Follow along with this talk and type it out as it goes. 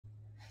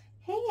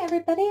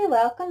everybody,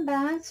 welcome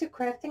back to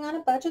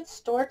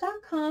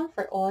craftingonabudgetstore.com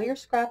for all your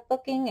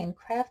scrapbooking and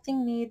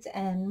crafting needs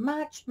and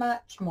much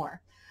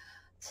more.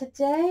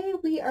 Today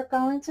we are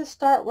going to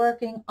start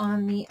working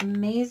on the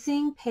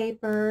amazing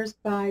papers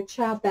by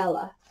Ciao.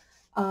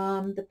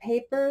 The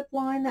paper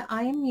line that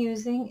I am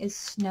using is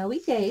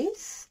Snowy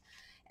Days,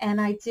 and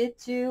I did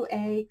do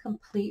a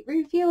complete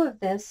review of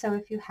this, so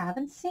if you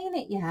haven't seen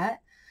it yet,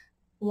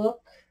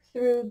 look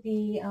through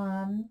the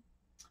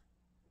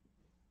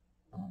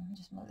let me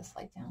just move this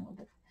light down a little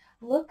bit.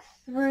 Look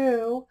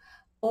through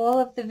all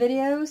of the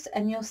videos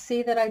and you'll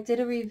see that I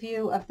did a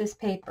review of this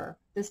paper.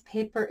 This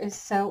paper is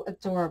so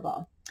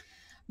adorable.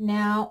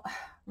 Now,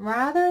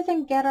 rather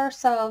than get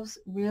ourselves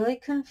really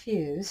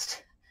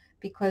confused,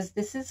 because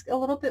this is a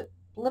little bit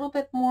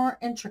more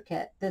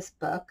intricate, this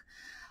book,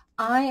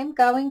 I am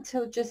going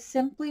to just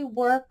simply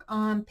work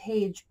on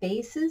page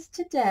bases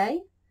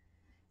today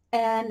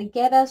and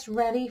get us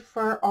ready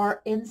for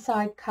our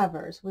inside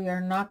covers. We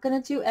are not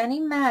going to do any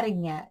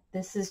matting yet.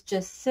 This is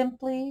just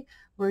simply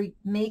we're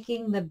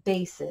making the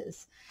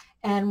bases.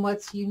 And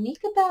what's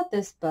unique about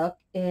this book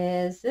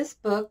is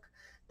the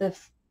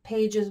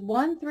pages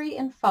 1, 3,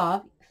 and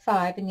 5,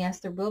 and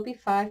yes, there will be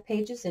 5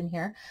 pages in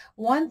here.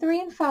 1,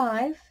 3, and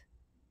 5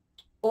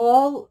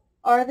 all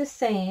are the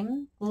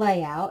same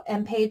layout,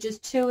 and pages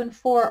 2 and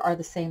 4 are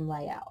the same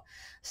layout.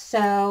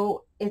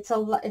 So it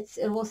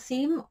will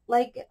seem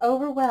like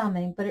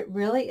overwhelming, but it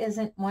really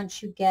isn't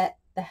once you get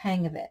the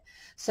hang of it.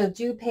 So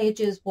do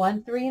pages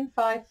 1, 3, and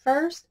 5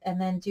 first, and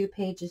then do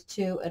pages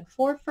 2 and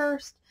 4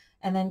 first,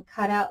 and then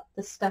cut out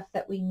the stuff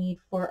that we need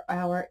for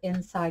our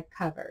inside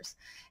covers.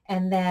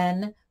 And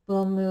then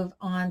we'll move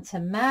on to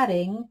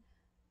matting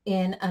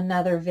in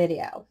another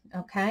video.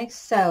 Okay,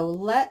 so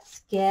let's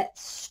get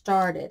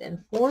started.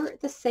 And for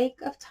the sake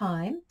of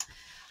time,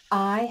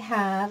 I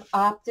have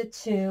opted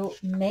to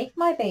make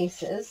my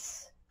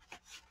bases.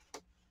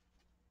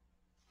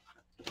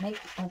 Make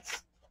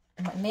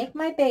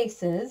my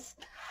bases,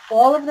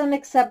 all of them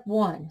except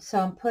one. So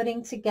I'm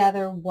putting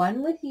together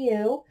one with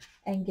you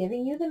and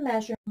giving you the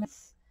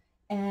measurements,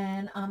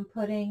 and I'm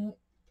putting,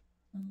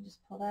 let me just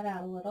pull that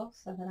out a little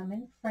so that I'm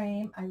in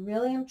frame. I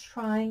really am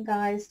trying,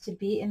 guys, to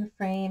be in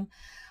frame.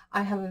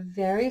 I have a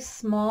very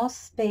small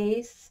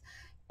space,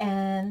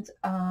 and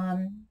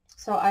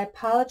so I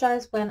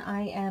apologize when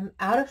I am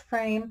out of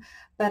frame,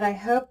 but I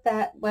hope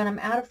that when I'm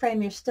out of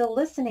frame, you're still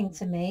listening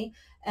to me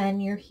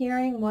and you're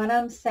hearing what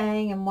I'm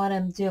saying and what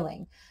I'm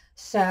doing.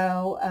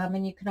 So,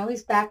 and you can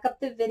always back up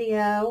the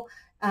video,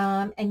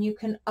 and you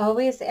can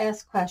always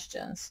ask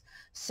questions.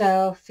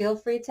 So feel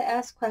free to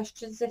ask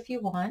questions if you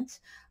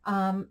want.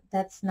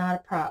 That's not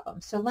a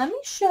problem. So let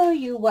me show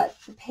you what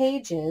the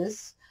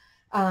pages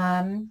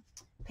 1,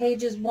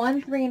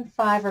 3, and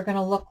 5 are going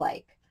to look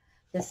like.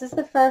 This is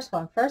the first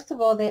one. First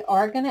of all, they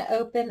are going to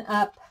open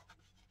up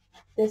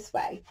this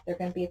way. They're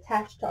going to be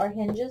attached to our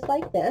hinges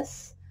like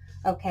this.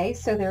 Okay,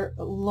 so they're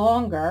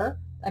longer.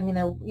 I mean,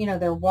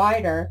 they're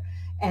wider,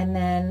 and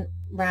then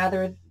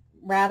rather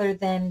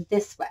than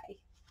this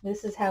way.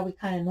 This is how we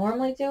kind of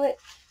normally do it.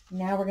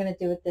 Now we're going to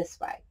do it this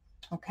way.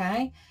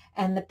 Okay,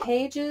 and the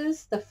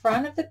pages, the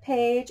front of the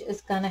page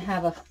is going to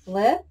have a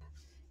flip.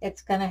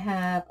 It's going to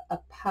have a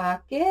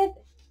pocket,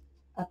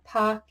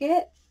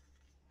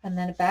 and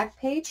then a back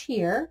page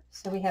here.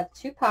 So we have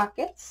 2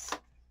 pockets,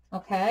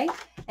 okay?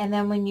 And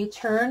then when you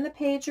turn the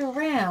page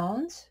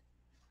around,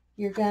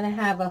 you're going to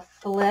have a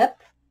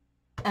flip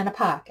and a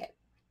pocket,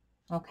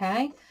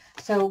 okay?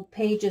 So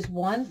pages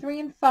 1, 3,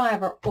 and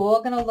 5 are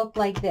all going to look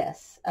like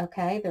this,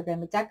 okay? They're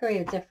going to be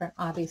decorated different,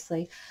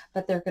 obviously,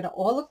 but they're going to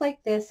all look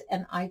like this,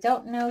 and I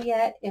don't know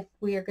yet if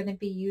we are going to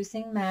be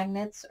using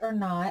magnets or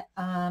not.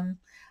 I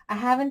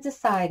haven't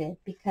decided,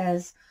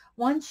 because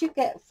once you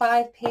get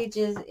 5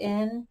 pages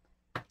in,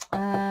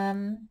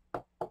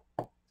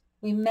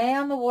 we may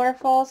on the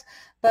waterfalls,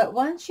 but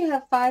once you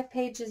have 5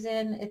 pages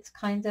in, it's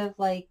kind of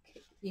like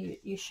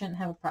you shouldn't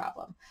have a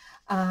problem,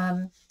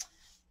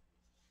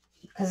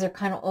 because they're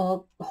kind of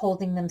all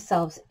holding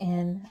themselves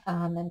in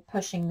and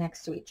pushing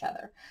next to each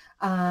other.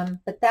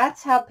 But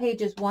that's how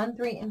pages 1,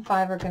 3, and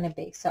 5 are going to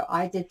be. So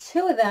I did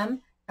 2 of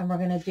them, and we're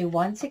going to do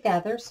one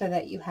together so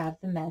that you have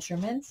the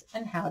measurements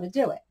and how to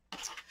do it.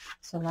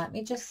 So let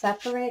me just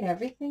separate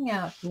everything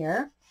out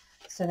here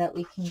so that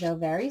we can go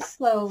very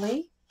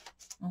slowly.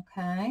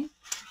 Okay,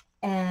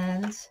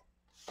 and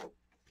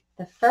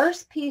the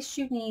first piece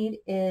you need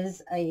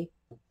is a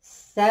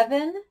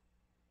 7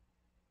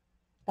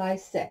 by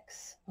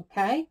 6.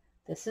 Okay,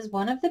 this is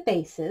one of the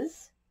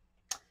bases,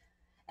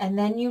 and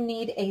then you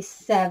need a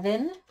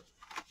 7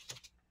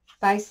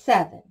 by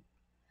 7,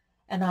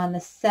 and on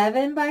the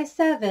 7 by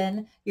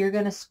 7 you're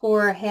going to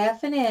score a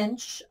 1/2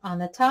 inch on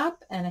the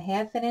top and a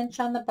 1/2 inch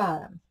on the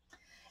bottom.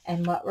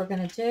 And what we're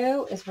going to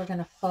do is we're going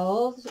to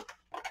fold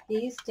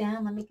these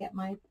down. Let me get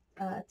my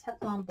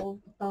Teflon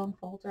bone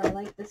folder. I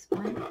like this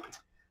one.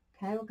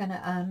 Okay, we're going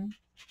to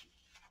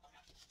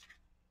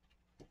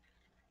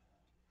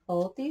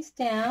fold these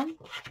down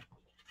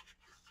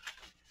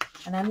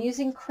And I'm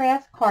using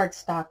craft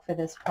cardstock for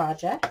this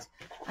project.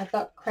 I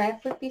thought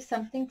craft would be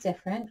something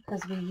different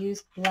because we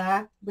used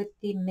black with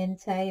the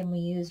Minte and we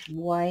used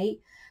white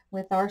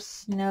with our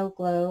snow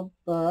globe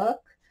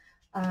book.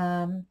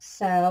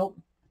 So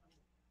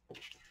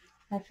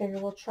I figure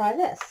we'll try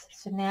this.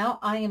 So now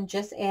I am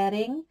just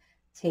adding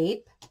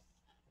tape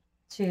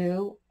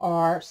to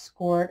our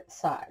scored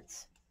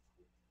sides.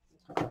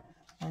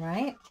 All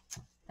right.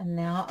 And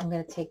now I'm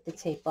going to take the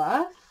tape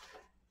off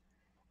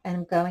and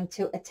I'm going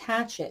to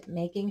attach it,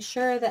 making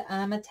sure that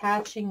I'm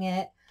attaching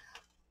it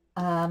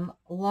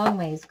long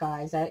ways,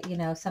 guys. You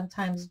know,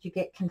 sometimes you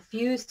get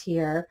confused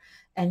here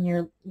and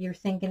you're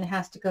thinking it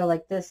has to go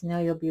like this. No,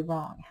 you'll be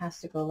wrong. It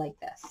has to go like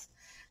this.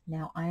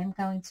 Now I am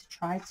going to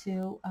try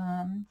to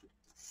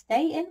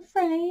stay in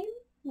frame,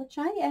 which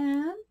I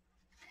am,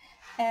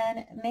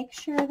 and make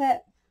sure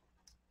that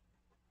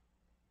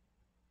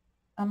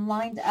I'm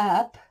lined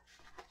up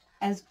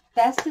as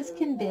best as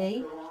can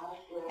be,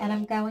 and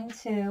I'm going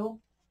to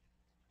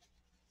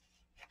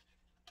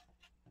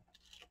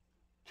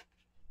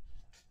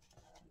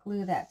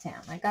glue that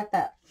down. I got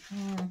that.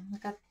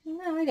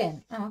 No, I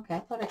didn't. Oh, okay. I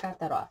thought I got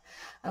that off.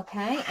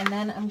 Okay, and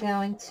then I'm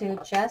going to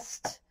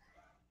just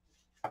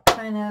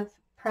kind of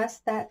press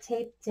that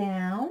tape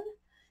down,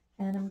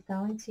 and I'm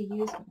going to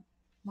use,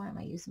 why am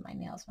I using my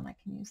nails when I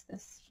can use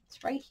this?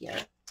 It's right here.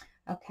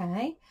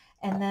 Okay,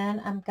 and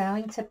then I'm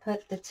going to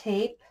put the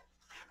tape,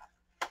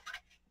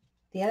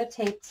 the other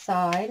taped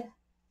side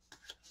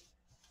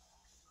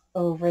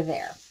over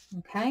there.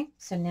 Okay,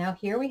 so now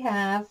here we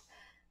have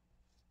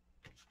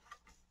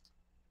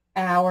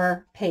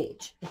our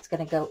page. It's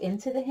going to go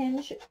into the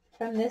hinge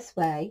from this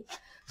way.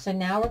 So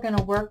now we're going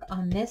to work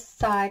on this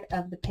side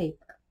of the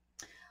paper.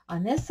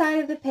 On this side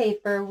of the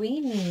paper, we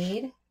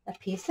need a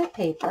piece of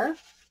paper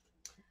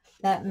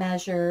that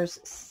measures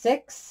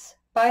 6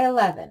 by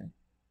 11.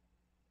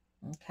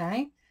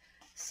 Okay,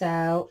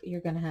 so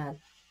you're going to have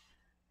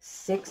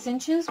 6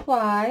 inches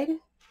wide,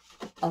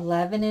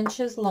 11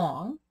 inches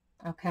long.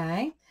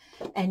 Okay,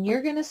 and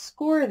you're going to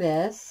score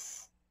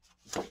this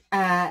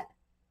at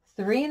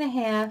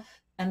 3.5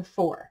 and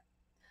 4.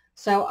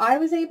 So I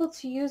was able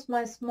to use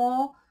my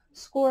small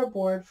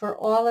scoreboard for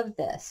all of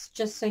this,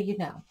 just so you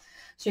know.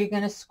 So you're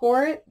going to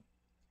score it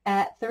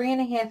at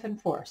 3.5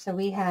 and 4. So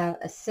we have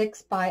a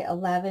 6 by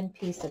 11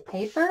 piece of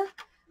paper.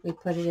 We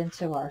put it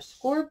into our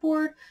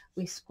scoreboard.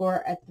 We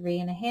score at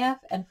 3.5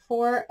 and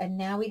 4, and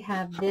now we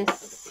have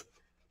this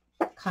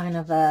kind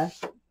of a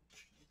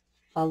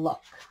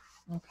look.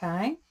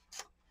 Okay,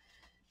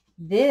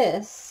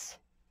 this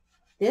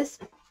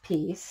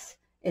piece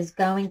is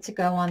going to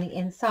go on the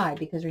inside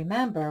because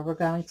remember, we're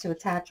going to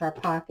attach our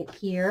pocket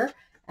here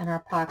and our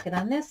pocket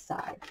on this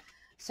side.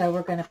 So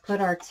we're going to put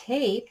our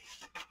tape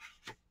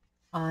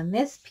on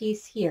this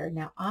piece here.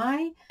 Now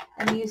I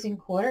am using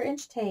 1/4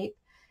 inch tape,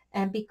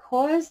 and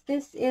because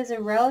this is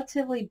a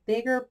relatively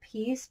bigger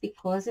piece,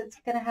 because it's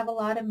going to have a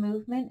lot of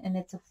movement and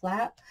it's a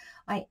flap,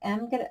 I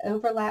am going to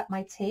overlap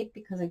my tape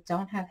because I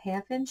don't have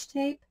 1/2 inch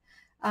tape.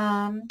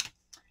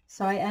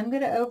 So I am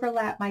going to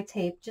overlap my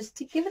tape just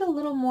to give it a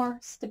little more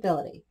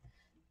stability.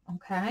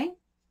 Okay,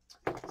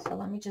 so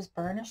let me just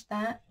burnish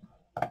that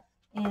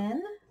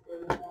in.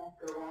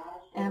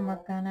 And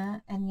we're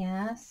gonna, and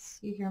yes,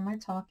 you hear my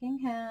talking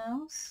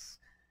house.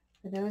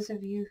 For those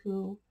of you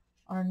who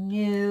are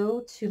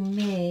new to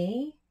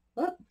me,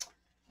 whoop,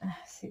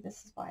 see,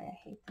 this is why I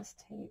hate this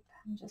tape.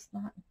 I'm just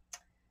not,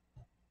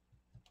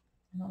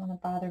 I don't want to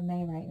bother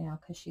May right now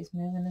because she's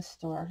moving the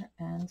store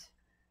and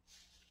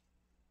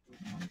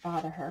I don't want to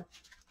bother her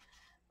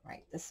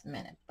right this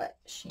minute, but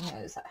she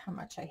knows how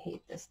much I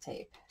hate this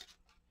tape.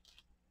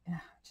 Yeah,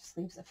 it just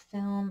leaves a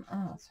film.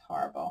 Oh, it's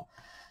horrible.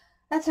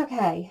 That's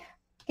okay.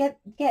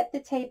 Get the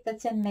tape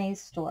that's in May's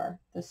store,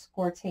 the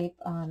score tape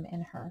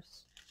in her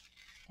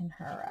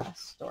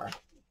store.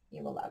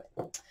 You will love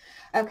it.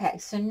 Okay,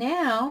 so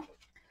now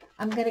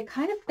I'm going to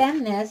kind of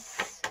bend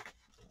this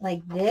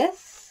like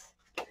this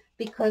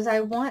because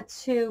I want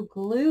to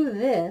glue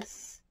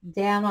this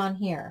down on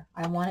here.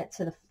 I want it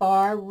to the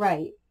far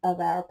right of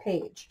our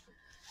page.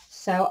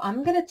 So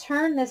I'm going to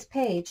turn this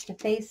page to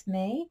face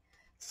me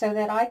so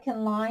that I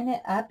can line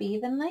it up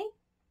evenly.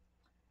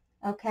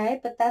 Okay,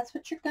 but that's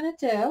what you're going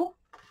to do.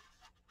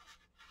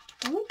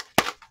 Oops,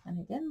 and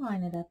I didn't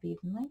line it up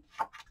evenly.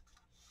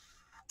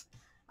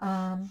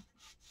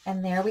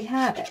 And there we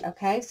have it.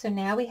 Okay, so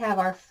now we have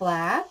our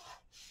flap,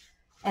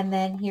 and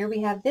then here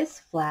we have this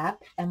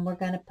flap, and we're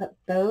going to put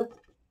both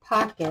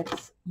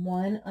pockets,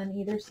 one on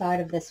either side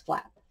of this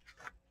flap.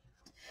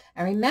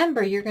 And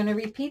remember, you're going to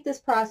repeat this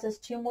process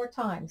 2 more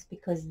times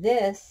because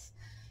this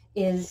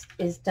is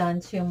done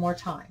 2 more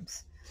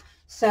times.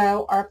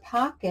 So our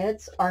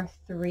pockets are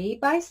 3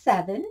 by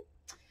 7,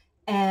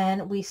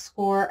 and we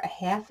score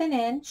 1/2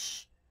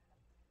 inch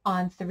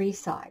on 3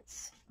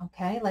 sides.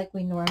 Okay, like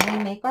we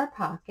normally make our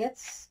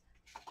pockets.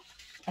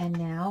 And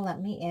now let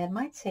me add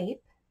my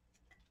tape.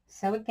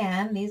 So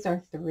again, these are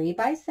 3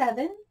 by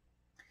 7.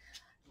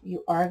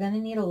 You are going to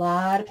need a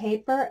lot of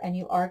paper, and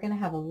you are going to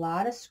have a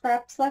lot of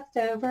scraps left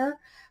over.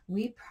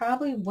 We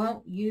probably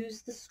won't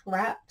use the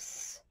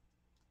scraps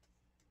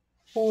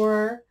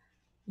for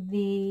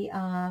the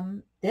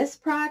this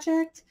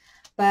project,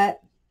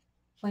 but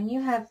when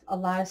you have a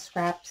lot of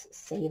scraps,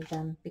 save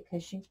them,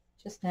 because you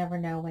just never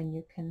know when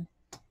you can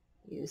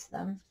use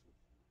them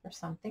for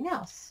something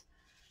else.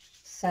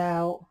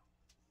 So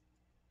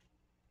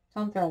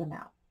don't throw them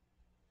out.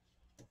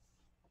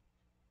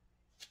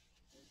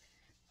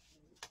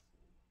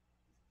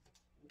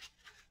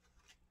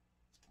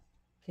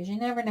 Because you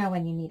never know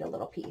when you need a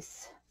little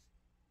piece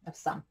of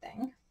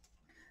something.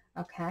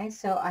 Okay,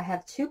 so I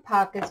have 2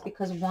 pockets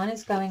because one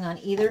is going on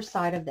either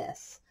side of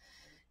this.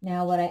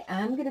 Now what I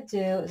am going to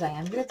do is I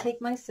am going to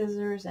take my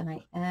scissors and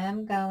I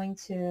am going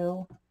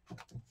to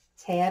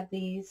tab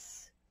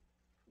these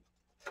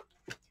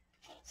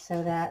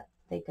so that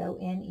they go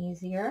in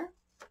easier.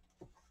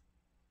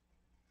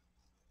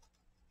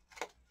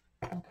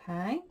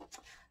 Okay,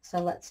 so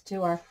let's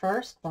do our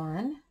first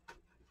one,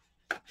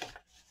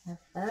 our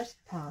first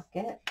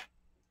pocket.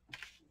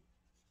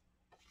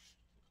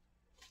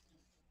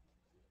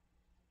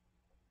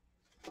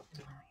 Oh,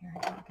 here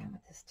I go again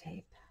with this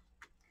tape.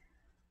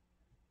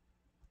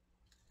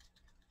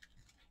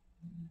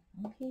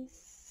 One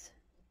piece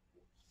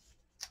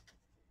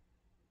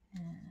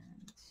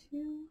and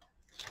 2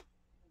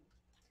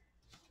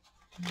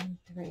 and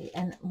 3.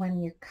 And when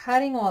you're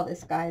cutting all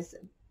this, guys,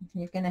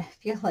 you're gonna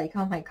feel like,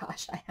 oh my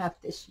gosh, I have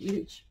this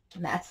huge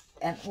mess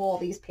and all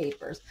these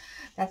papers.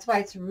 That's why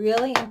it's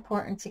really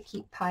important to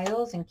keep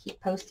piles and keep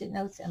Post-it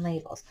notes and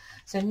labels.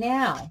 So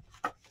now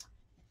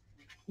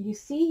you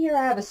see here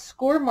I have a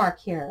score mark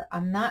here.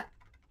 I'm not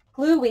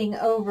gluing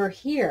over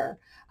here.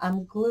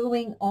 I'm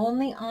gluing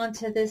only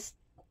onto this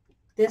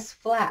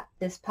flap,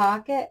 this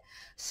pocket.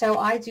 So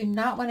I do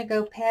not want to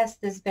go past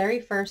this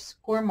very first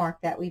score mark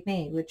that we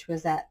made, which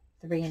was at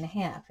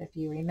 3.5. If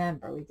you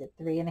remember, we did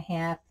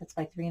 3.5. That's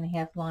my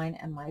 3.5 line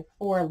and my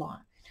 4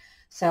 line.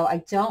 So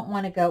I don't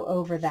want to go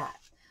over that.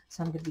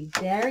 So I'm going to be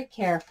very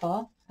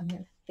careful. I'm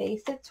going to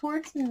face it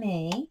towards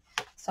me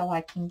so I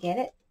can get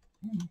it.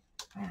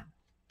 Wow,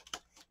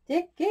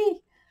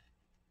 sticky.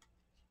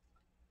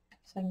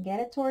 So I can get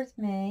it towards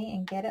me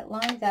and get it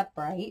lined up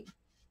right.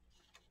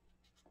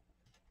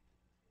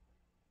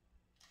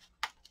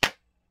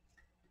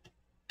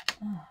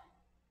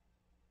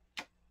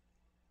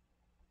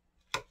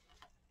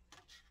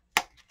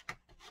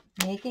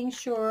 Making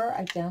sure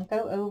I don't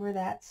go over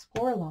that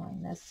score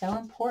line. That's so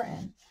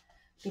important,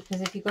 because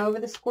if you go over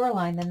the score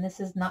line, then this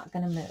is not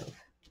going to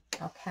move.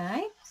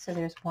 Okay, so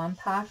there's one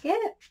pocket.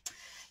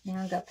 Now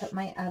I'm going to put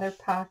my other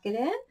pocket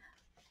in.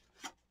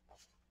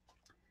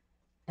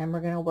 And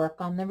we're going to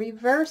work on the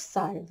reverse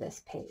side of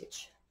this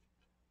page.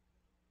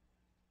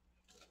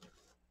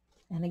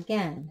 And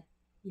again,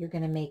 you're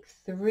going to make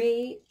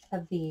 3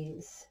 of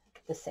these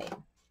the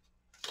same.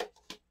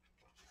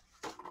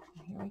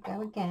 Here we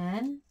go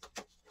again.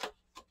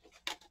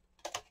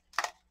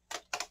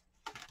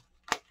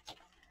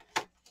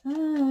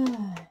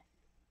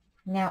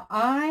 Now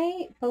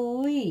I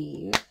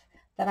believe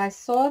that I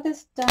saw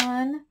this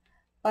done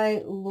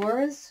by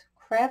Laura's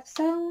Craft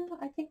Zone,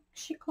 I think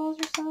she calls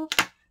herself.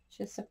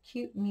 She has some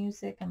cute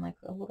music and like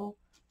a little,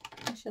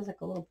 I think she has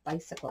like a little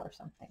bicycle or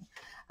something.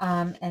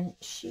 And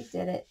she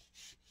did it.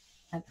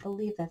 I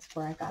believe that's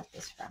where I got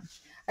this from.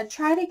 I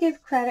try to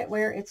give credit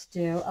where it's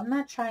due. I'm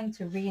not trying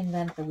to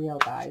reinvent the wheel,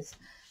 guys.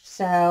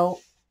 So,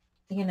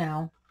 you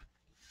know,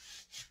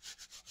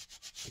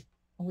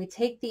 we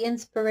take the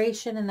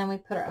inspiration and then we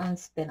put our own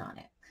spin on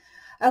it.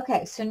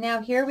 Okay, so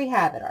now here we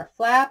have it, our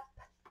flap,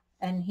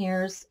 and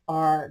here's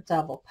our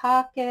double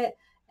pocket,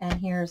 and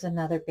here's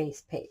another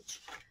base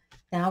page.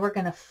 Now we're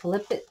going to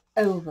flip it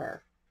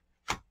over,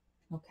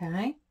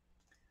 okay,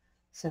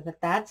 so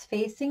that that's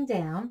facing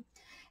down.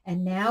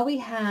 And now we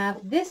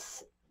have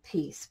this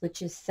piece,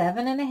 which is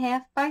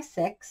 7.5 by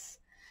 6,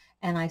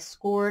 and I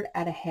scored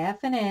at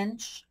 1/2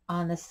 inch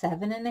on the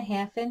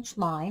 7.5 inch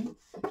line,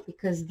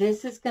 because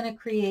this is going to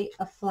create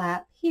a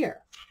flap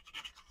here.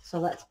 So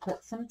let's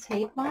put some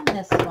tape on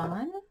this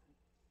one.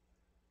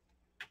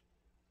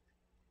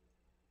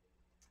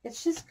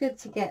 It's just good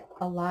to get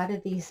a lot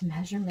of these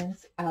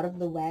measurements out of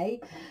the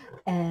way,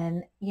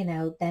 and, you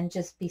know, then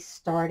just be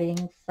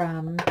starting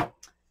from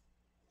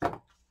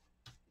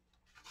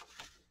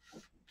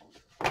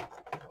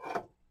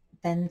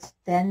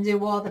then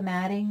do all the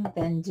matting,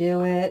 then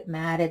do it,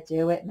 mat it,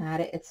 do it,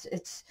 mat it.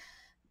 It's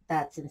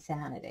that's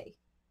insanity,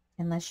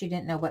 unless you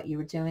didn't know what you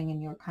were doing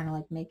and you were kind of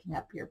like making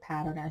up your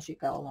pattern as you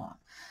go along.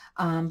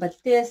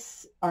 But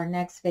this, our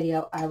next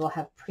video, I will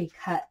have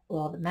pre-cut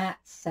all the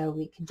mats so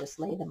we can just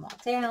lay them all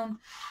down.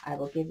 I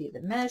will give you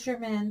the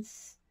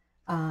measurements.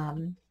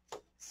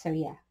 So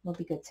yeah, we'll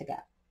be good to go.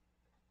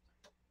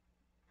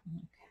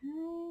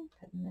 Okay,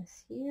 putting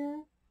this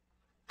here.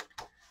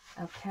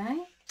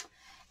 Okay.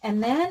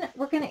 And then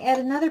we're going to add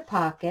another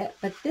pocket,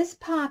 but this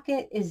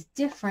pocket is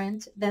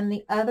different than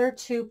the other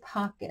 2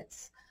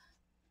 pockets.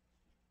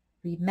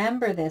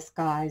 Remember this,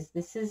 guys.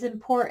 This is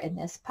important.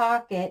 This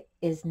pocket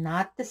is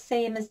not the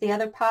same as the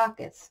other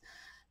pockets.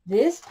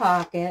 This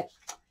pocket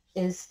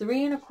is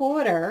 3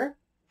 1/4,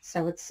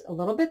 so it's a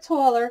little bit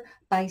taller,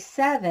 by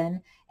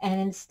 7.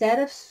 And instead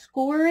of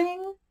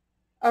scoring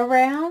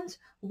around,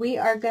 we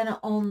are going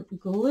to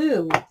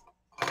glue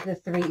the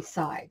 3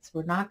 sides.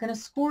 We're not going to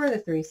score the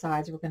 3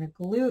 sides. We're going to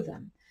glue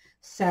them.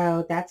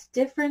 So that's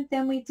different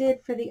than we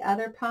did for the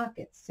other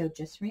pockets. So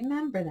just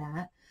remember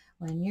that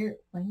when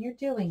you're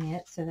doing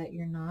it, so that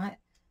you're not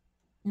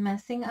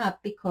messing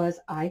up, because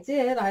I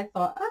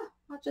thought, oh,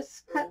 I'll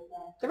just cut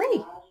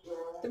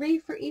 3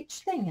 for each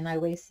thing, and I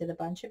wasted a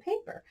bunch of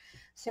paper.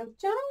 So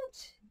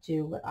don't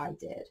do what I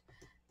did.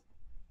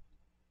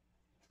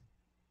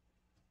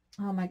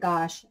 Oh my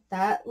gosh,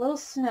 that little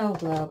snow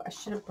globe, I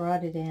should have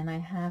brought it in. I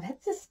have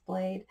it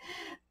displayed.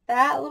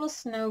 That little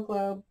snow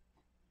globe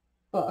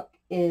book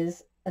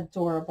is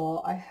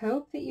adorable. I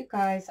hope that you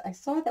guys, I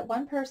saw that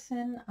one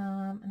person,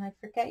 and I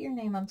forget your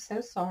name, I'm so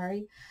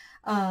sorry,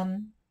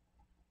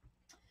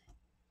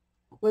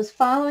 was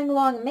following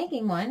along and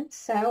making one.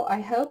 So I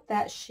hope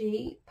that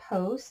she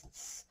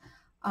posts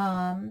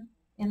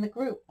in the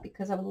group,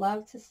 because I would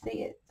love to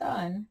see it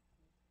done.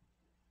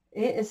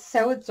 It is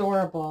so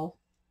adorable.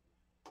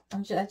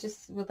 I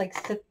just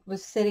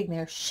was sitting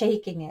there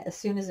shaking it as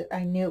soon as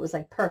I knew it was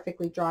like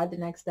perfectly dried the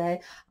next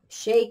day. I'm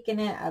shaking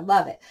it. I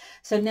love it.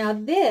 So now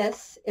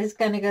this is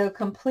going to go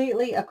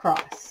completely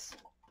across.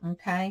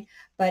 Okay.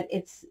 But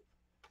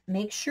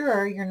make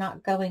sure you're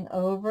not going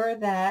over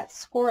that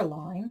score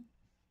line.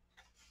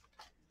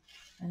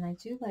 And I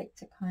do like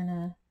to kind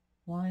of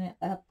line it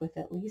up with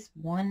at least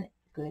one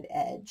good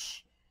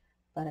edge.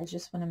 But I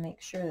just want to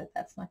make sure that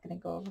that's not going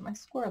to go over my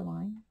score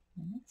line.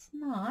 And it's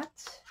not.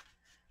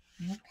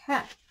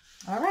 Okay.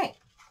 All right.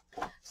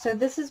 So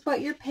this is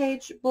what your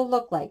page will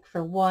look like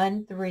for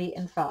 1, 3,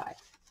 and 5.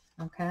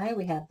 Okay.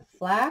 We have the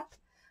flap.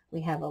 We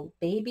have a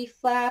baby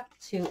flap,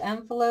 2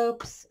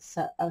 envelopes,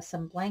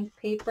 some blank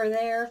paper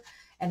there.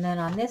 And then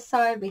on this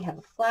side, we have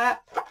a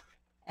flap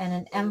and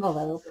an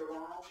envelope.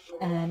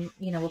 And,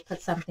 we'll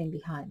put something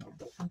behind them.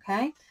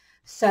 Okay.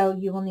 So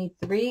you will need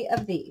 3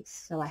 of these.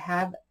 So I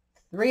have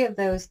 3 of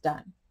those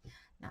done.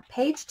 Now,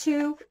 page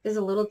 2 is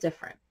a little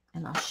different.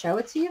 And I'll show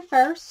it to you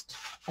first,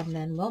 and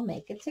then we'll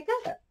make it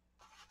together.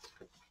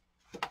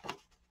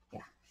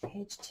 Yeah,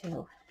 page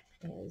 2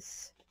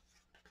 is...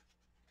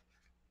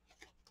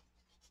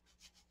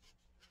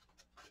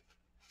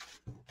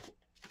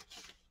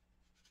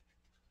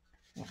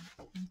 Yeah,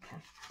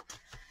 okay.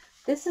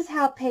 This is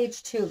how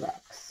page 2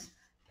 looks.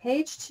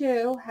 Page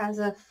 2 has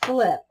a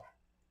flip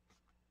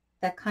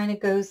that kind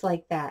of goes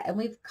like that. And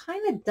we've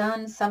kind of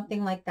done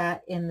something like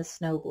that in the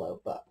snow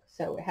globe book.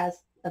 So it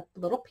has a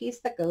little piece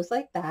that goes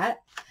like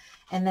that,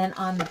 and then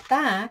on the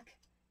back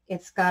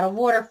it's got a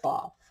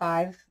waterfall,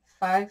 five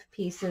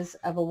pieces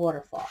of a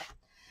waterfall.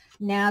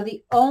 Now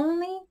the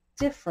only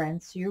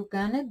difference you're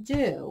gonna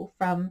do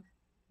from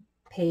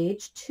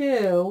page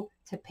 2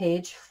 to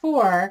page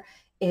 4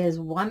 is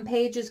one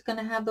page is going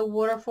to have the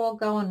waterfall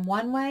going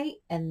one way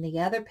and the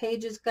other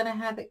page is going to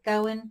have it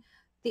going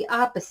the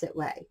opposite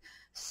way.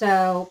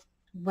 So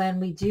when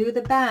we do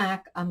the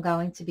back, I'm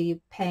going to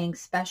be paying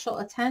special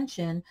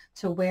attention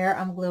to where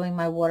I'm gluing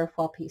my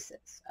waterfall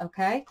pieces.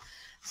 Okay,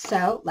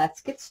 so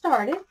let's get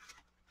started.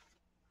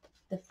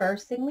 The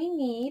first thing we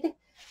need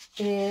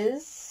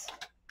is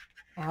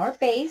our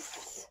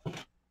base.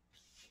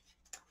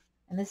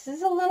 And this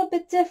is a little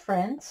bit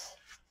different,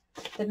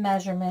 the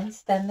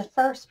measurements, than the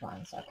first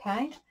ones,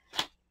 okay?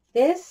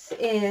 This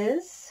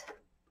is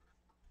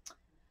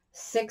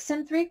 6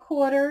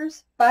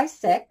 3/4 by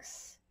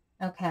 6,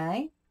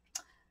 okay?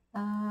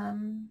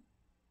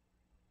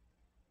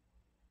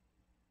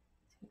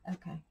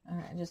 Okay, all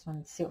right, I just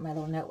wanted to see what my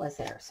little note was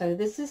there. So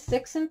this is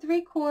 6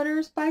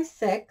 3/4 by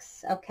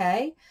 6,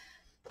 okay?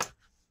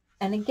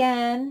 And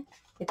again,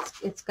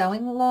 it's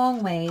going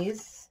long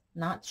ways,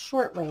 not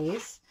short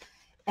ways.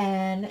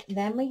 And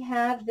then we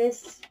have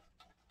this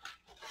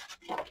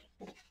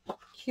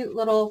cute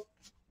little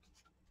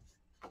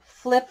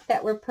flip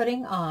that we're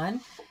putting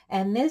on.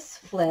 And this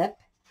flip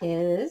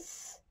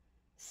is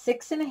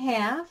 6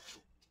 1/2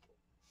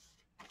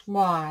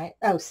 wide.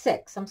 Oh,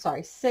 6. I'm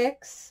sorry.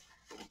 6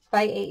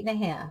 by 8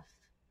 1/2.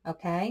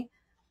 Okay.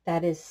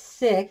 That is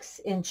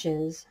 6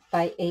 inches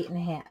by 8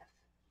 1/2.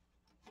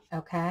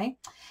 Okay.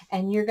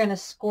 And you're going to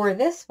score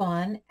this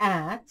one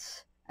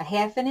at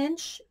 1/2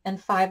 inch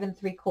and 5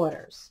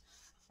 3/4.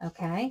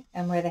 Okay.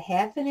 And where the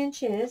 1/2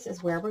 inch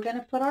is where we're going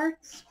to put our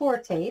score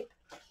tape.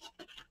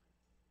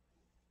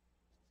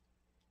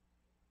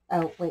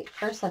 Oh, wait.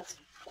 First, let's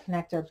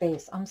connect our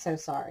base. I'm so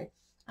sorry.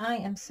 I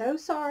am so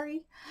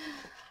sorry.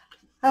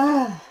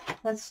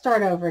 Let's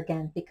start over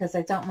again because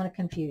I don't want to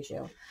confuse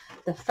you.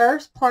 The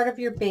first part of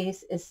your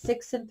base is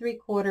 6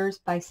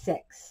 3/4 by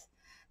 6.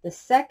 The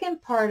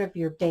second part of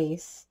your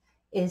base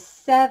is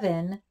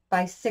 7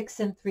 by 6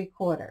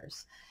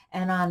 3/4.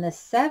 And on the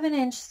 7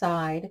 inch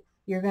side,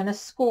 you're going to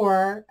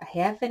score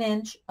 1/2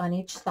 inch on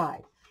each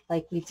side,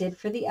 like we did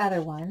for the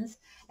other ones.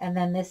 And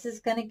then this is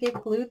going to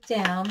get glued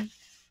down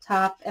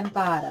top and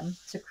bottom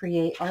to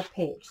create our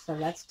page. So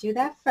let's do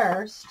that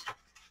first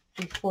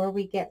before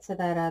we get to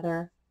that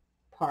other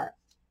part.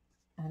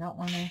 I don't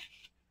want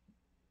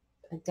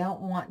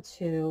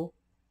to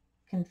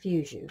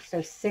confuse you.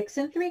 So 6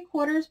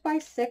 3/4 by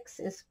 6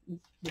 is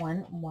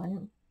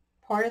one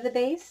part of the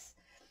base,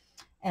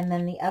 and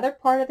then the other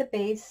part of the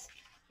base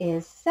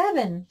is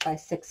 7 by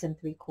 6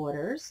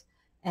 3/4,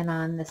 and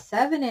on the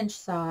 7-inch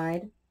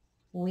side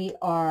we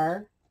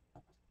are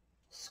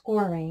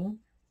scoring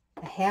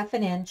a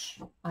 1/2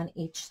 inch on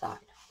each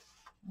side.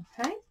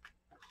 Okay,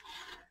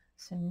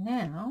 so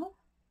now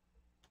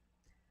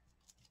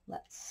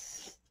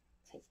let's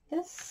take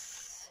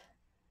this.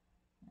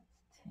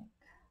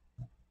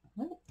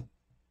 Let's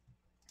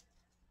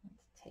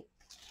take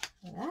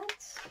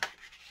that.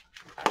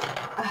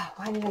 Oh,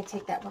 why did I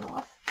take that one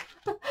off?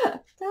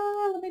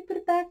 Let me put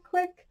it back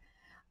quick.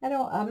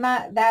 I'm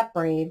not that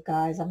brave,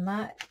 guys. I'm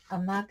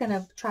not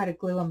gonna try to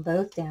glue them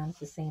both down at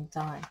the same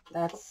time.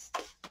 That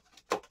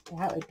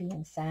would be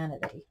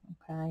insanity.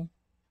 Okay,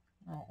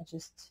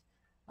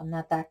 I'm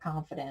not that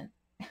confident.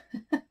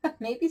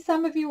 Maybe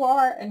some of you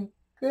are, and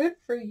good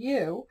for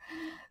you,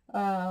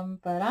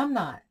 but I'm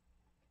not.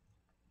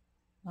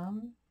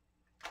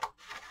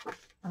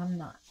 I'm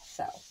not.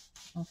 So,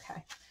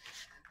 okay.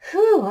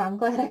 Whew, I'm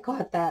glad I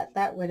got that.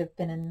 That would have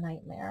been a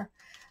nightmare.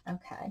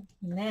 Okay,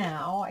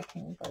 now I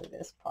can glue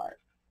this part.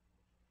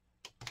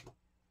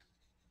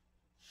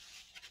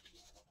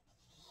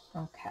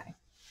 Okay.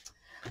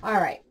 All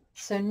right.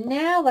 So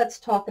now let's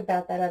talk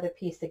about that other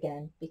piece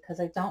again, because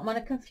I don't want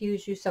to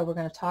confuse you. So we're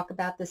going to talk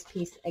about this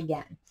piece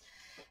again.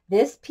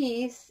 This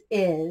piece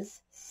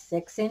is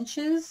 6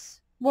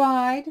 inches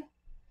wide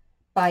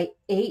by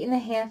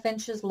 8.5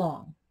 inches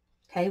long.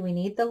 Okay, we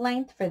need the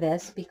length for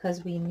this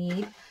because we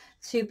need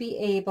to be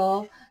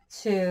able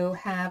to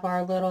have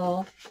our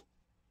little,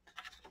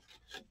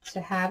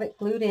 to have it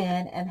glued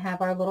in and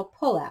have our little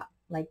pull out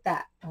like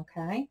that.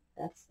 Okay,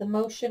 that's the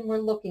motion we're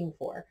looking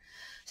for.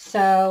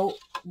 So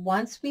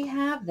once we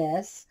have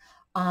this,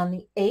 on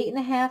the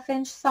 8.5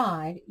 inch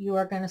side, you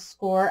are going to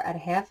score at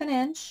 1/2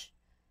 inch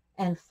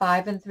and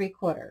 5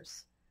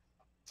 3/4.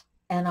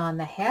 And on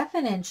the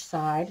 1/2 inch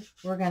side,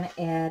 we're going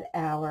to add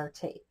our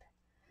tape.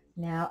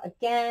 Now,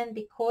 again,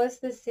 because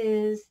this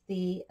is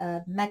the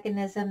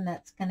mechanism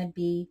that's going to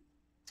be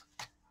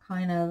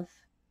kind of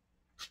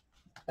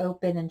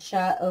open and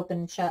shut, open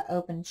and shut,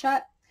 open and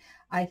shut,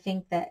 I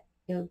think that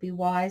it would be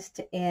wise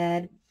to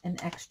add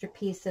an extra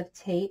piece of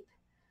tape,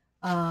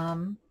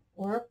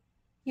 or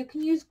you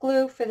can use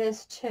glue for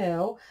this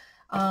too.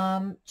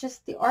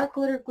 Just the art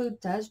glitter glue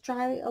does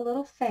dry a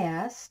little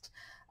fast,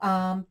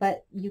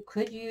 but you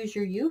could use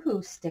your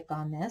Yoo-Hoo stick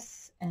on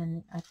this,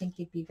 and I think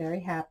you'd be very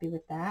happy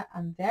with that.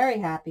 I'm very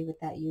happy with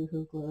that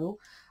Yoo-Hoo glue.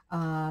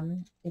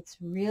 It's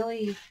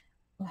really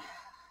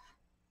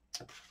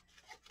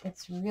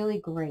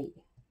great.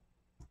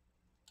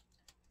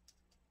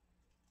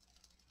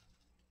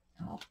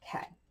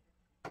 Okay.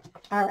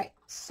 All right.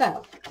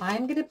 So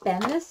I'm going to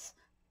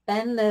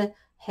bend the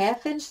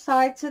 1/2 inch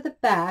side to the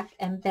back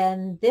and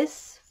bend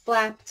this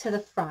flap to the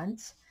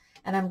front.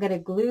 And I'm going to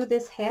glue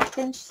this 1/2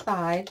 inch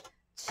side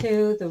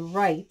to the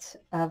right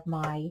of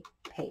my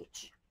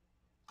page.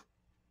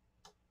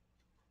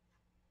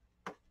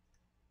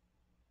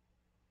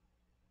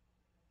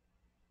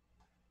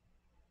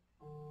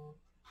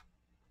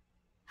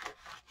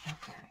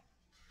 Okay.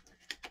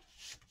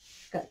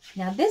 Good.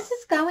 Now this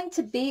is going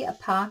to be a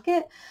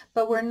pocket,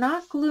 but we're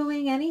not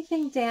gluing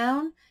anything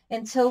down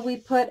until we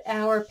put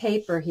our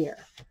paper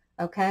here.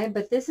 Okay,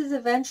 but this is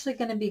eventually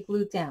going to be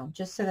glued down,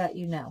 just so that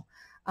you know.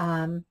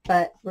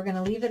 But we're going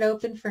to leave it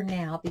open for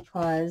now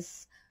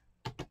because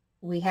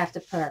we have to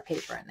put our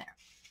paper in there.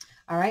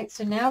 All right,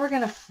 so now we're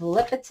going to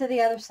flip it to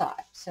the other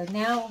side. So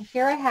now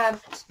here I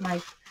have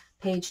my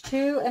page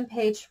 2 and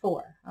page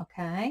 4.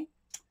 Okay,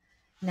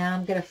 now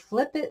I'm going to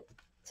flip it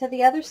to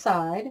the other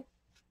side.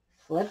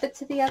 Flip it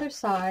to the other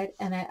side,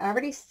 and I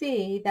already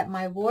see that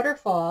my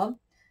waterfall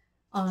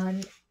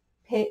on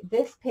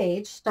this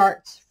page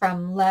starts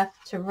from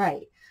left to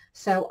right.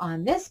 So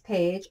on this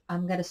page,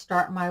 I'm going to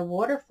start my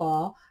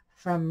waterfall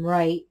from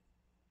right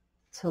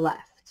to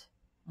left.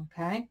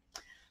 Okay.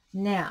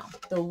 Now,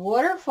 the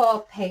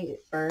waterfall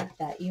paper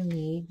that you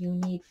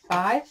need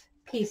 5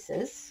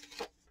 pieces,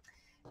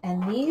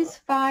 and these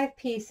 5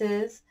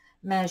 pieces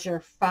measure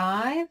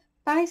 5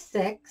 by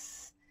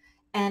 6,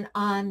 and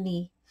on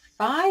the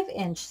 5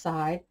 inch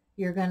side,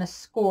 you're going to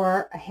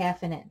score a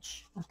 1/2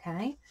 inch.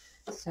 Okay,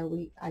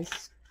 so I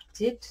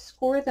did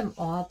score them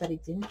all, but I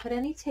didn't put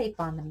any tape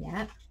on them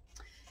yet.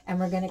 And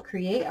we're going to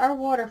create our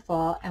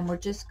waterfall, and we're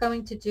just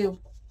going to do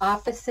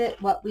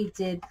opposite what we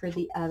did for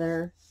the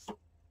other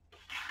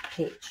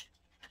page.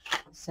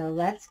 So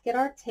let's get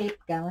our tape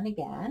going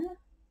again.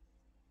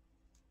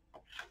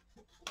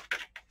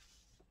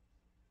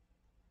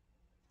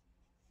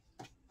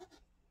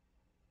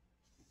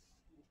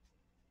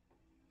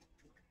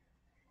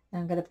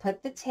 I'm going to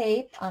put the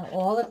tape on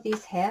all of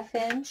these 1/2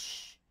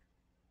 inch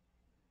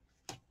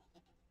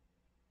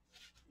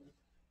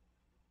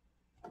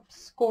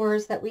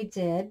scores that we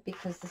did,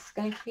 because this is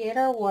going to create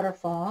our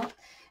waterfall.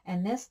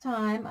 And this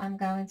time I'm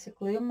going to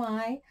glue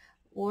my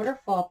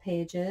waterfall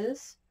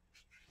pages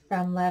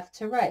from left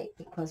to right,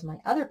 because my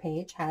other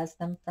page has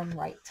them from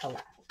right to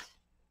left.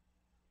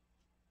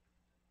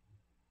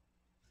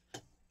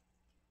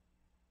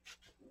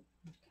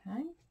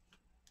 Okay.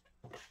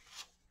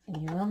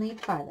 And you will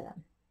need 5 of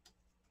them.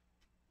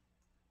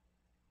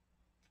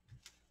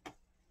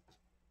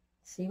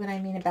 See what I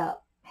mean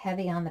about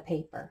heavy on the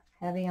paper,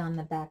 heavy on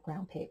the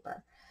background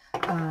paper.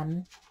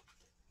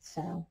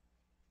 So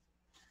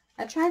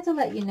I tried to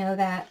let you know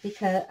that,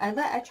 because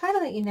I try to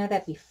let you know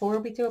that before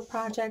we do a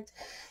project,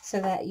 so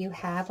that you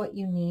have what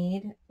you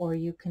need, or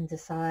you can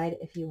decide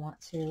if you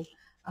want to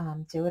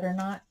do it or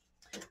not.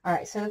 All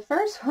right, so the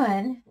first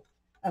one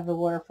of the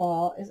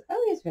waterfall is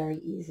always very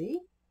easy,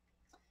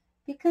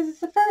 because it's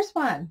the first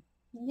one.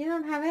 You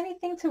don't have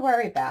anything to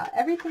worry about.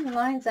 Everything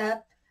lines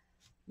up,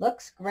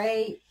 looks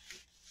great.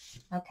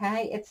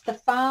 Okay, it's the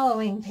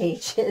following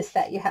pages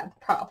that you have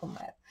the problem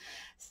with.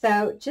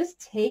 So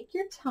just take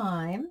your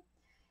time.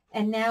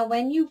 And now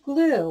when you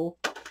glue,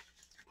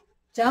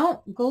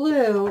 don't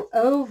glue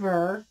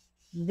over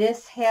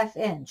this 1/2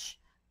 inch.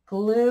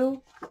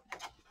 Glue,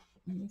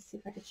 let me see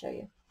if I can show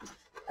you.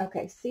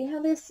 Okay, see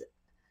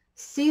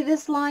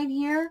this line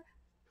here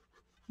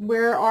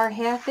where our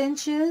 1/2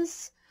 inch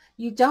is?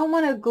 You don't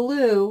want to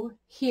glue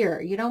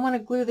here. You don't want to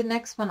glue the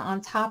next one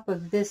on top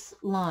of this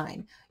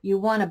line. You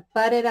want to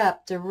butt it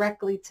up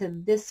directly to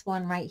this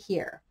one right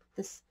here.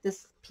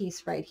 This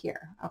piece right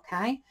here,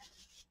 okay?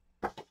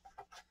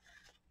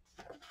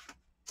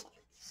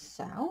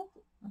 So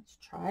let's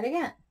try it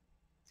again.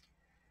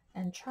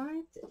 And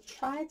try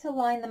to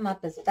line them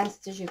up as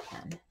best as you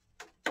can.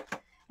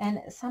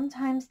 And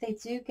sometimes they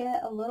do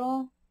get a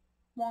little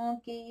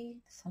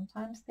wonky.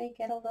 Sometimes they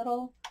get a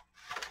little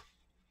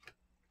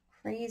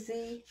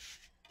crazy.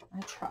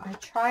 I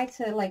try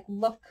to like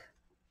look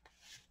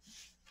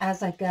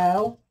as I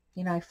go.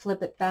 You know, I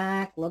flip it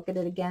back, look at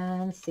it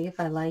again, see if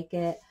I like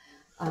it.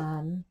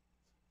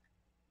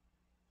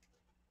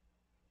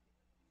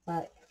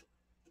 But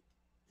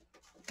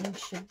you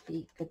should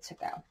be good to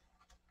go.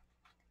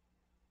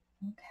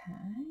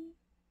 Okay.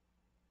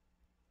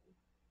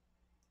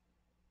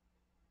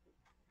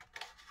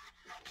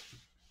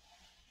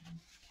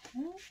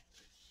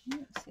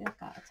 See, I've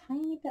got a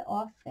tiny bit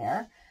off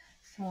there.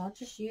 So I'll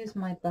just use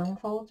my bone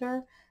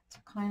folder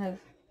to kind of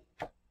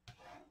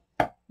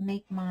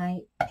make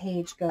my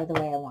page go the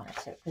way I want it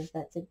to, because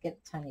that did get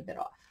a tiny bit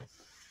off.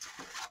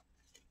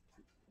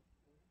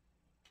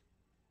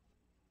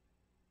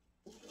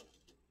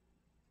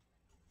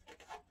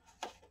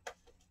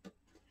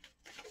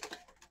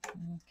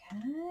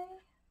 Okay,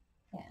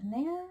 getting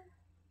there.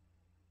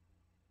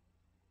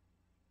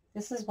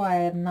 This is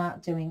why I'm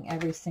not doing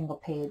every single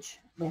page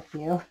with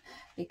you,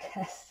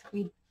 because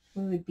we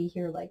would be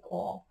here like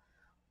all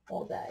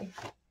day.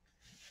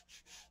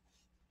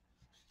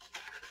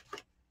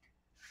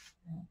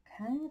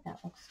 Okay,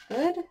 that looks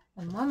good.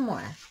 And one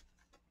more.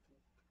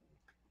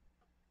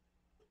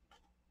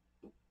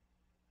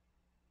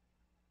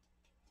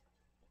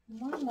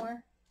 One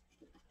more.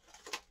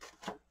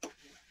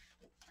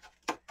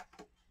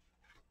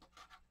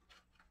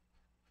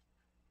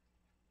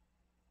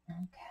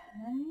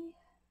 Okay.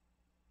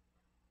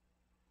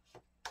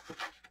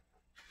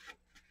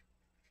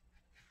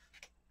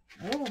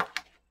 Oh,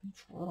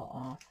 it's a little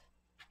off.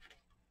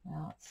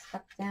 Well, it's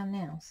stuck down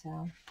now,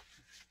 so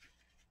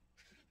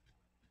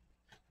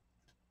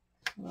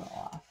it's a little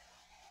off.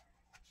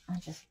 I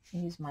just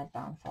use my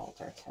bone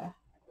folder to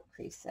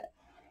crease it.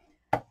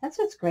 That's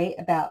what's great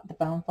about the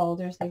bone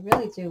folders. They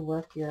really do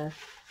work your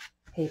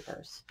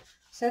papers.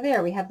 So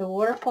there, we have the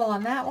waterfall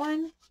on that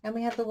one, and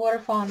we have the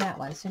waterfall on that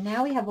one. So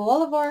now we have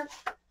all of our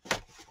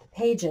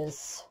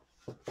pages,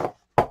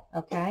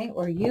 okay?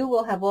 Or you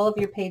will have all of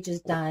your pages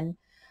done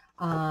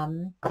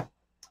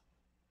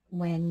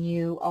when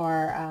you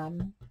are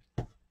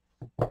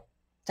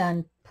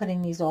done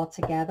putting these all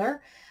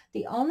together.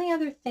 The only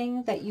other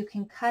thing that you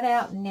can cut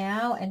out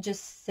now and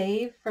just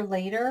save for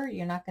later,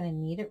 you're not going to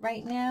need it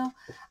right now,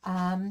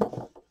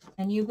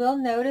 and you will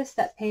notice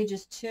that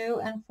pages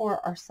 2 and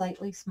 4 are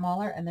slightly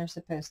smaller, and they're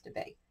supposed to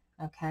be,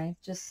 okay,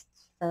 just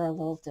for a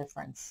little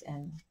difference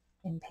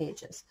in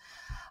pages.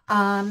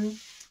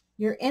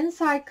 Your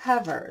inside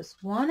covers,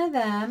 one of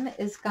them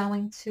is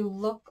going to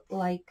look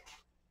like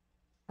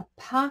a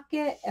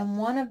pocket, and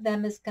one of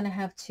them is going to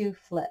have 2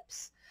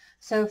 flips.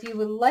 So if you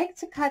would like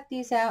to cut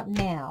these out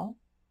now,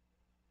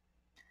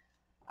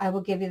 I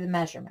will give you the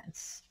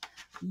measurements.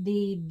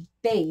 The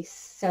base,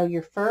 so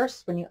your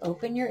first, when you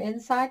open your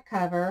inside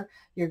cover,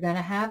 you're going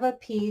to have a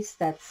piece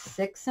that's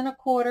 6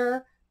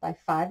 1/4 by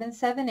 5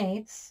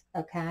 7/8,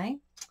 okay?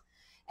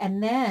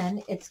 And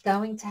then it's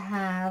going to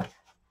have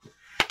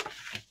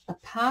a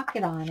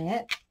pocket on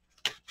it,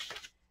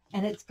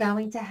 and it's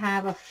going to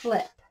have a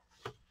flip.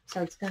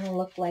 So it's going to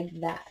look like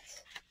that,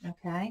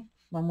 okay?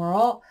 When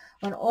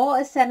all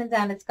is said and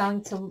done, it's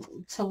going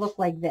to look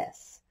like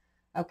this,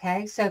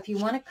 Okay, so if you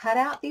want to cut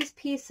out these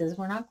pieces,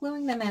 we're not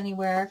gluing them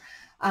anywhere.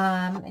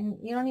 And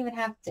you don't even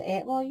have to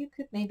add, well, you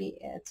could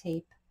maybe add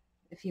tape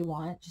if you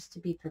want, just to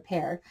be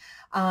prepared.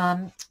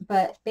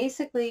 But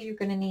basically you're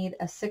going to need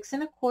a 6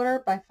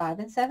 1/4 by 5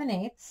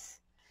 7/8.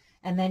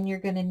 And then you're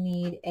going to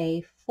need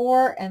a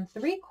 4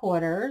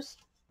 3/4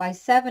 by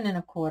 7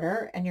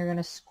 1/4. And you're going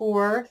to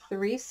score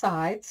 3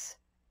 sides,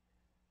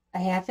 a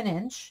 1/2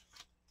 inch.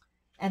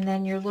 And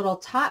then your little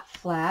top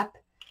flap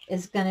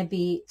is going to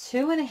be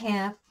 2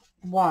 1/2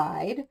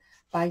 wide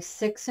by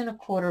 6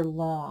 1/4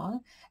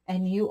 long,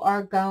 and you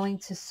are going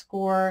to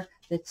score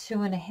the 2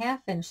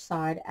 1/2 inch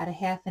side at a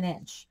 1/2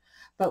 inch.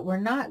 But we're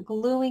not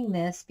gluing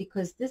this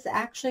because this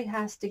actually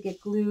has to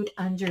get glued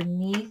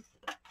underneath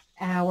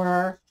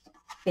our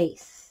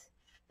base.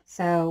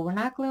 So we're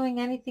not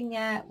gluing anything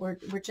yet. We're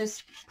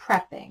just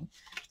prepping.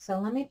 So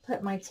let me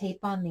put my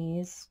tape on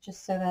these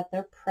just so that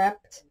they're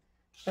prepped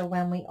for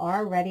when we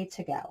are ready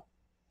to go.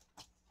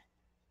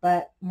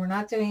 But we're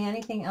not doing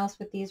anything else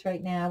with these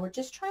right now. We're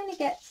just trying to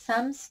get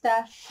some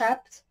stuff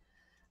prepped.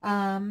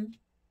 I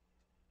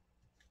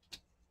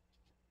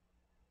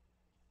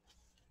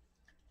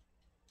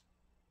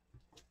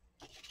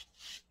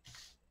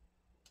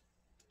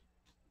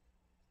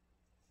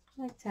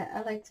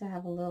like to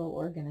have a little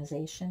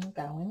organization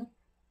going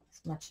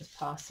as much as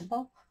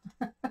possible.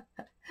 As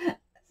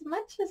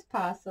much as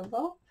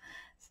possible.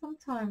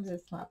 Sometimes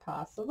it's not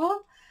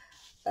possible,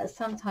 but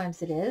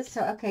sometimes it is.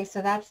 So, okay,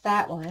 so that's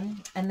that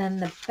one. And then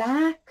the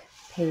back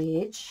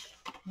page,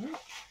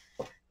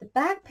 the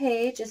back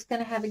page is going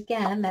to have,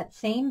 again, that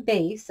same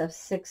base of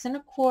 6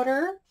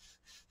 1/4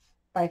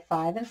 by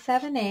 5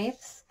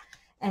 7/8.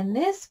 And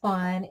this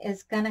one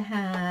is going to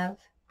have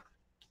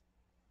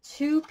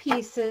 2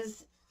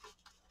 pieces.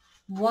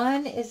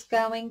 One is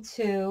going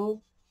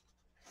to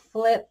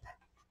flip.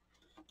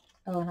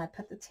 Oh, and I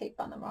put the tape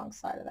on the wrong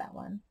side of that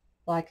one.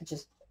 Well, I could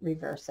just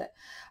reverse it.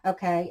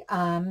 Okay,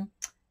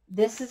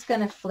 this is going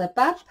to flip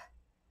up,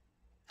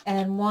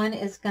 and one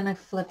is going to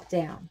flip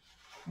down.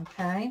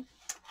 Okay,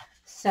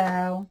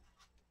 so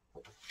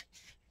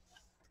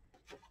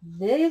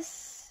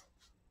this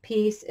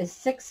piece is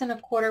 6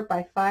 1/4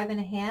 by 5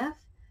 1/2.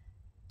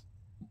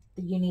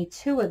 You need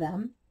 2 of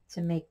them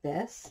to make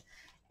this,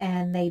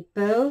 and they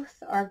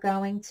both are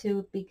going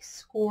to be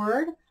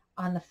scored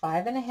on the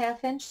 5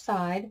 1/2 inch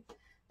side.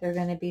 They're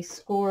going to be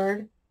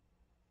scored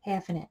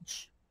 1/2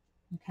 inch.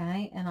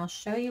 Okay, and I'll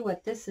show you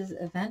what this is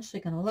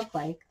eventually going to look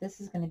like. This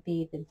is going to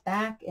be the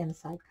back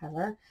inside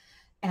cover,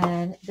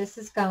 and this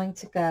is going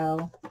to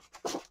go,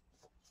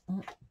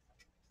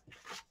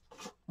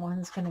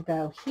 one's going to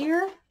go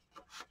here,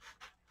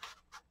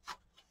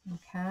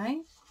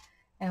 okay,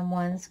 and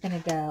one's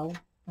going to go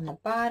on the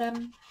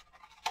bottom,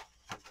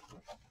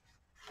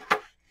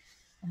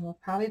 and we'll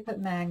probably put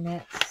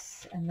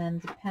magnets, and then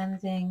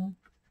depending,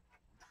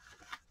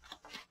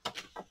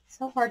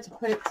 so hard to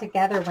put it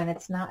together when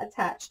it's not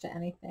attached to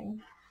anything.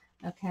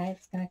 Okay,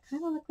 it's going to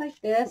kind of look like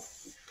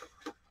this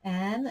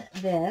and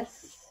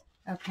this.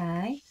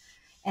 Okay,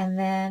 and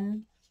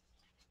then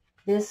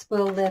this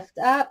will lift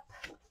up.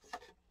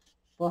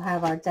 We'll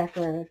have our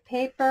decorative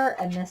paper,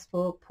 and this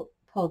will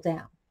pull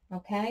down.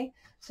 Okay,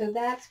 so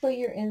that's what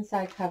your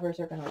inside covers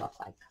are going to look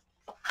like.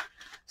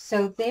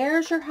 So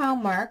there's your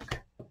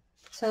homework.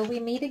 Till we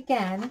meet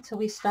again, till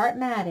we start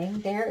matting,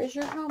 there is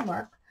your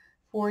homework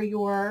for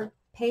your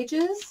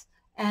pages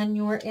and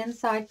your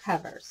inside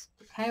covers.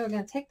 Okay, we're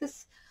going to take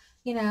this,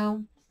 you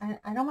know,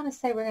 I don't want to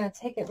say we're going to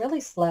take it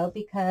really slow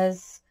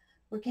because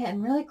we're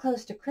getting really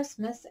close to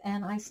Christmas,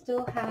 and I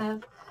still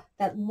have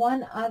that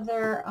one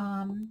other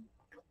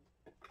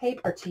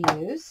paper to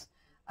use.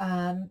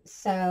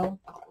 So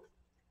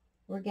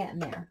we're getting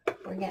there.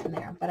 We're getting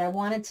there. But I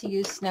wanted to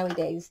use Snowy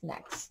Days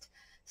next.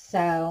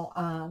 So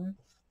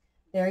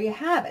there you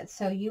have it.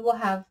 So you will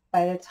have,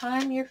 by the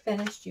time you're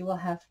finished, you will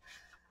have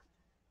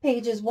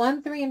pages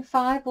 1, 3, and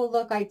 5 will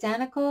look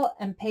identical,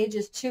 and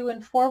pages 2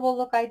 and 4 will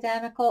look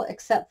identical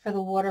except for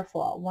the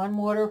waterfall. One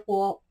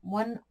waterfall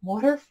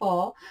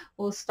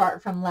will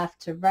start from left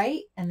to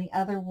right, and the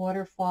other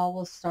waterfall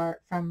will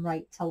start from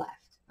right to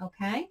left.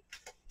 Okay?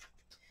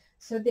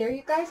 So there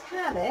you guys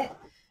have it.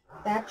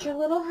 That's your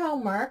little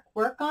homework.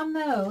 Work on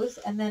those,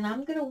 and then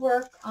I'm going to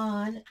work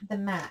on the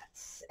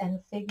mats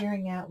and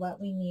figuring out what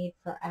we need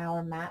for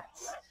our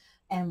mats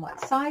and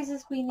what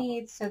sizes we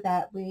need so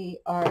that we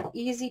are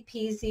easy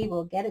peasy.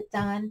 We'll get it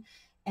done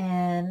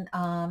and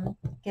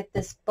get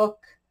this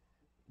book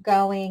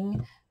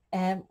going.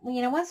 And,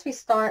 you know, once we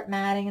start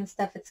matting and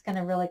stuff, it's going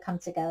to really come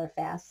together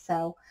fast.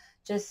 So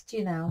just,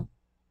 you know,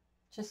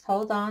 just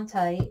hold on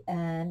tight,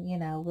 and, you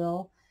know,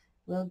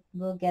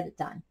 we'll get it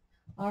done.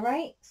 All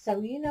right.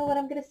 So you know what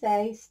I'm going to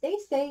say. Stay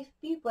safe,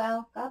 be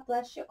well. God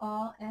bless you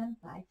all, and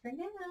bye for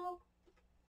now.